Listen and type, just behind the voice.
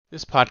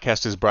This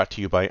podcast is brought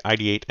to you by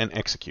Ideate and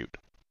Execute.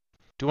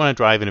 Do you want to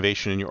drive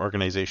innovation in your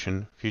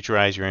organization,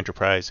 futurize your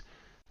enterprise,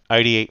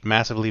 ideate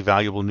massively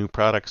valuable new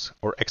products,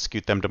 or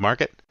execute them to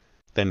market?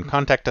 Then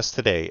contact us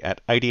today at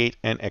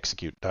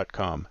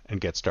ideateandexecute.com and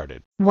get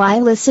started. Why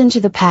listen to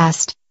the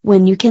past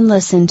when you can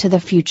listen to the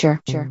future?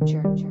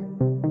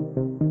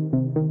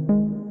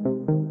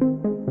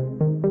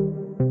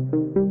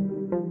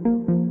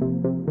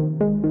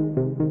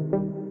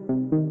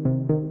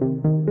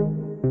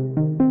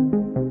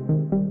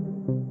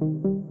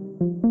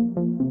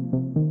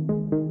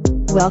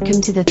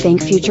 Welcome to the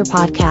Think Future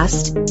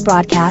podcast,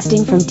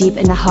 broadcasting from deep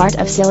in the heart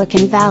of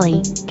Silicon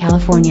Valley,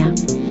 California.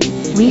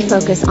 We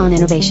focus on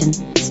innovation,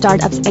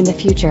 startups, and the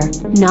future,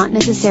 not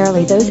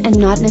necessarily those and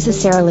not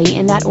necessarily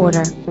in that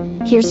order.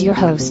 Here's your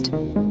host.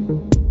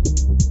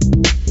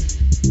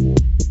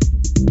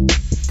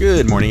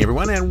 Good morning,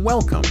 everyone, and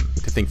welcome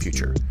to Think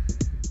Future.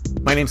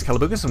 My name's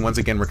Calabugas, and once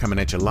again, we're coming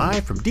at you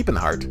live from deep in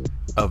the heart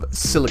of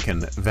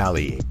Silicon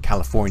Valley,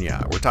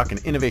 California. We're talking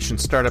innovation,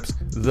 startups,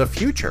 the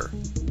future.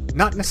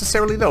 Not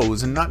necessarily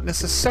those, and not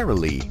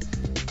necessarily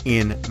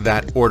in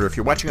that order. If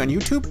you're watching on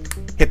YouTube,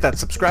 hit that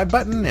subscribe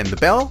button and the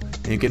bell,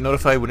 and you get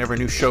notified whenever a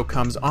new show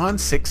comes on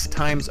 6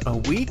 times a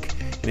week.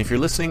 And if you're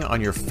listening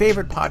on your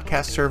favorite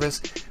podcast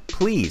service,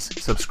 please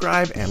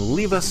subscribe and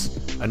leave us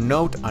a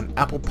note on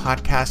Apple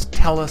Podcasts.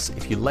 Tell us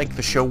if you like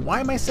the show.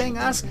 Why am I saying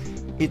us?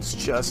 It's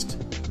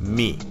just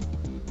me.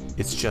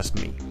 It's just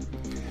me.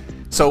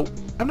 So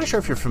I'm not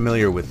sure if you're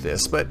familiar with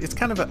this, but it's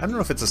kind of I don't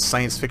know if it's a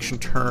science fiction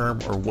term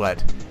or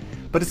what,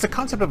 but it's the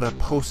concept of a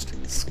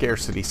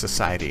post-scarcity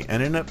society.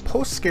 And in a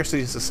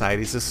post-scarcity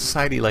society, it's a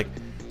society like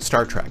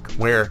Star Trek,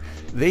 where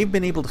they've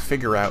been able to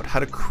figure out how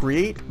to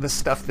create the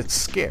stuff that's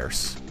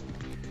scarce,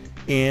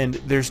 and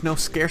there's no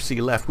scarcity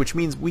left, which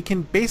means we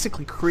can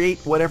basically create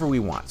whatever we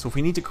want. So if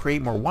we need to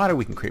create more water,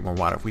 we can create more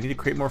water. If we need to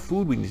create more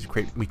food,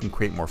 we can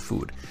create more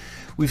food.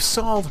 We've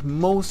solved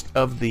most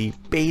of the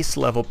base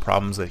level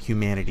problems that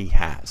humanity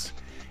has.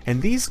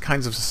 And these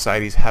kinds of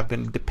societies have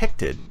been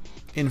depicted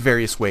in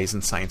various ways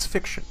in science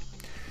fiction.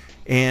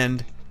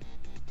 And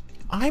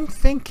I'm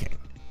thinking,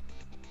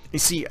 you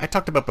see, I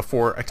talked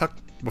before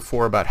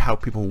about how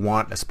people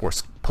want a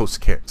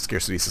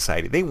post-scarcity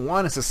society. They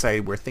want a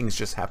society where things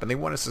just happen. They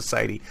want a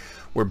society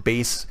where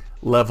base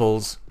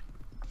levels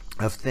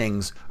of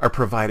things are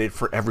provided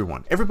for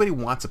everyone. Everybody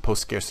wants a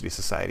post-scarcity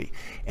society.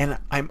 And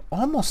I'm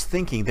almost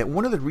thinking that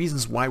one of the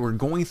reasons why we're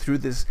going through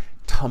this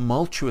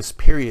tumultuous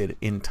period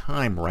in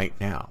time right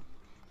now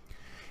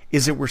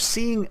is that we're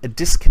seeing a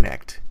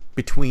disconnect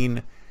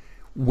between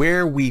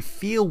where we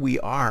feel we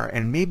are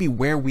and maybe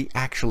where we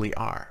actually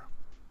are.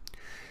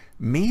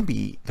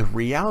 Maybe the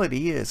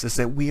reality is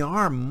that we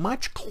are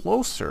much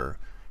closer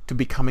to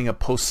becoming a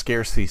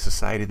post-scarcity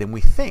society than we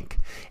think.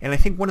 And I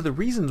think one of the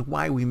reasons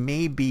why we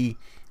may be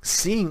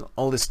seeing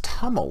all this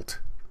tumult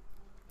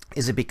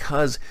is it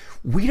because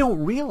we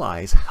don't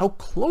realize how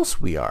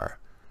close we are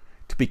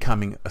to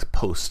becoming a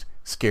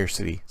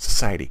post-scarcity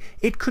society.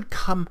 It could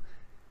come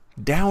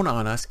down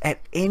on us at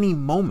any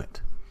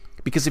moment.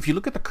 Because if you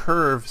look at the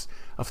curves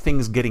of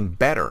things getting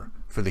better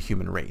for the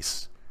human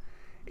race,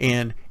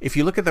 and if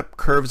you look at the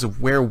curves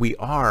of where we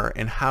are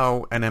and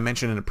how, and I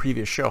mentioned in a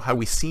previous show, how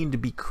we seem to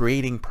be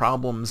creating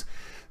problems,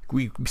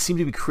 we seem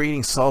to be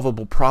creating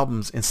solvable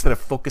problems instead of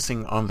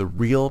focusing on the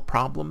real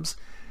problems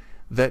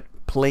that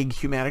plague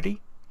humanity.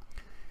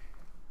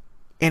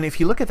 And if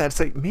you look at that, it's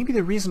like maybe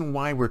the reason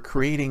why we're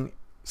creating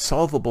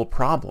solvable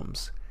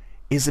problems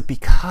is it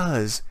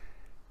because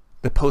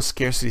the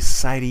post-scarcity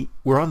society,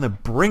 we're on the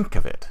brink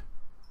of it.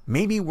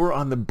 Maybe we're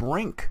on the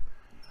brink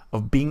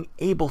of being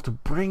able to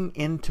bring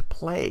into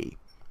play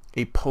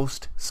a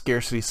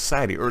post-scarcity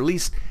society, or at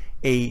least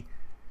a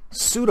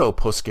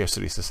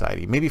pseudo-post-scarcity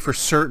society, maybe for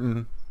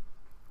certain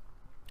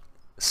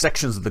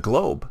sections of the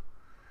globe,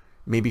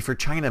 maybe for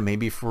China,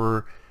 maybe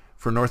for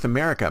North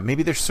America.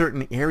 Maybe there's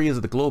certain areas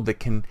of the globe that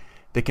can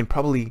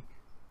probably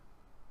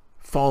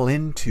fall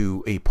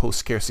into a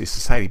post-scarcity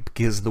society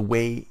because the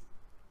way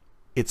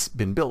it's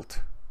been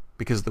built,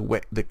 because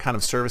the kind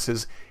of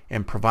services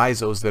and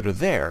provisos that are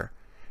there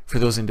for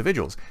those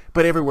individuals.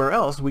 But everywhere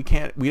else we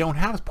don't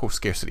have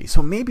post-scarcity.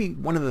 So maybe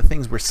one of the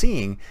things we're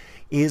seeing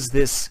is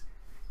this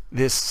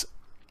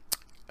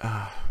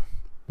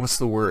what's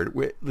the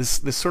word?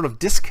 This sort of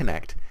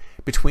disconnect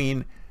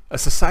between a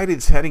society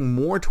that's heading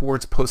more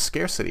towards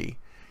post-scarcity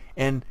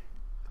and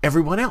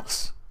everyone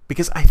else.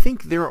 Because I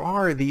think there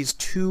are these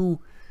two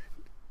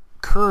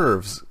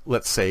curves,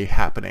 let's say,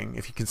 happening.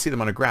 If you can see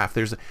them on a graph,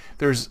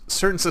 there's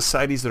certain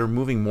societies that are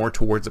moving more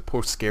towards a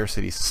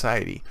post-scarcity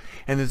society,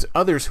 and there's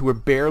others who are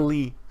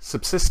barely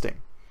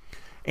subsisting.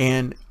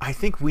 And I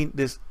think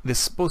this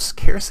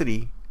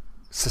post-scarcity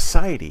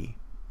society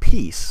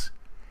piece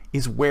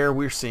is where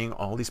we're seeing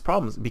all these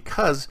problems,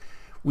 because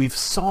we've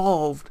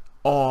solved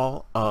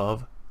all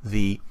of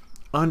the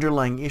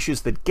underlying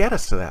issues that get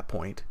us to that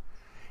point.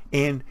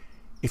 And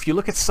if you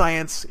look at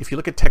science, if you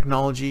look at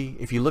technology,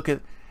 if you look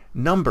at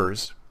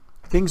numbers,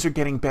 things are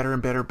getting better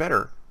and better and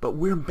better, but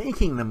we're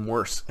making them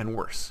worse and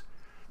worse.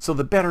 So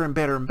the better and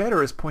better and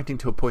better is pointing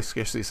to a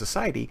post-scarcity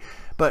society,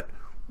 but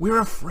we're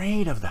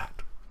afraid of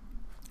that.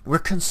 We're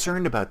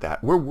concerned about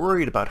that. We're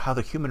worried about how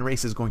the human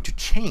race is going to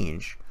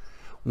change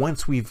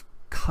once we've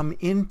come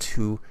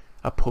into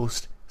a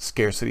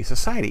post-scarcity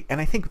society.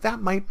 And I think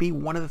that might be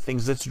one of the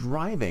things that's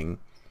driving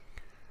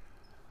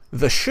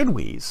the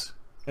should-we's.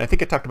 And I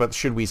think I talked about the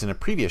should-we's in a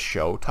previous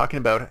show, talking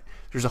about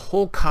there's a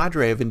whole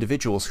cadre of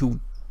individuals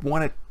who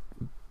want to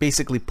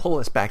basically pull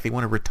us back. They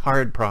want to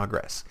retard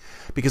progress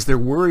because they're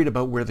worried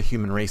about where the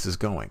human race is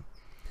going.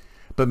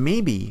 But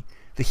maybe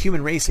the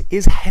human race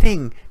is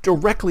heading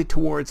directly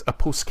towards a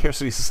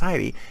post-scarcity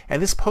society,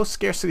 and this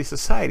post-scarcity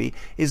society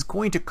is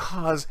going to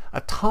cause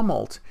a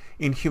tumult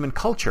in human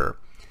culture.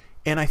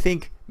 And I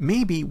think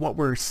maybe what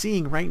we're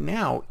seeing right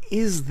now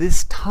is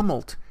this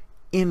tumult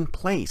in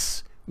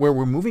place, where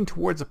we're moving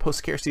towards a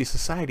post-scarcity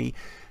society.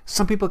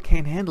 Some people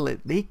can't handle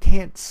it. They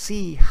can't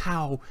see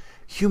how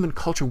human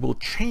culture will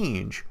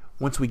change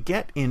once we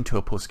get into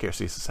a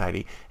post-scarcity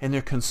society, and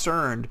they're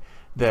concerned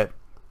that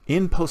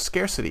in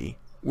post-scarcity,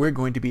 we're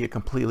going to be a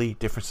completely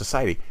different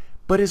society.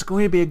 But it's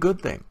going to be a good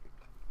thing.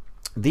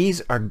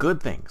 These are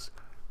good things.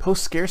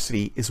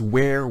 Post-scarcity is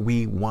where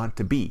we want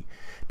to be.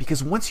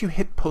 Because once you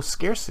hit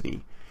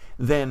post-scarcity,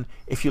 then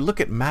if you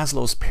look at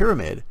Maslow's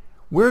pyramid,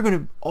 we're going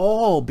to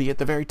all be at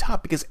the very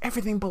top because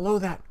everything below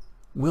that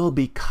will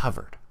be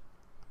covered.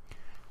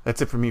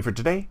 That's it for me for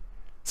today.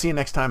 See you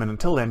next time, and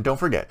until then, don't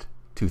forget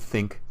to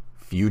think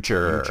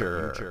future.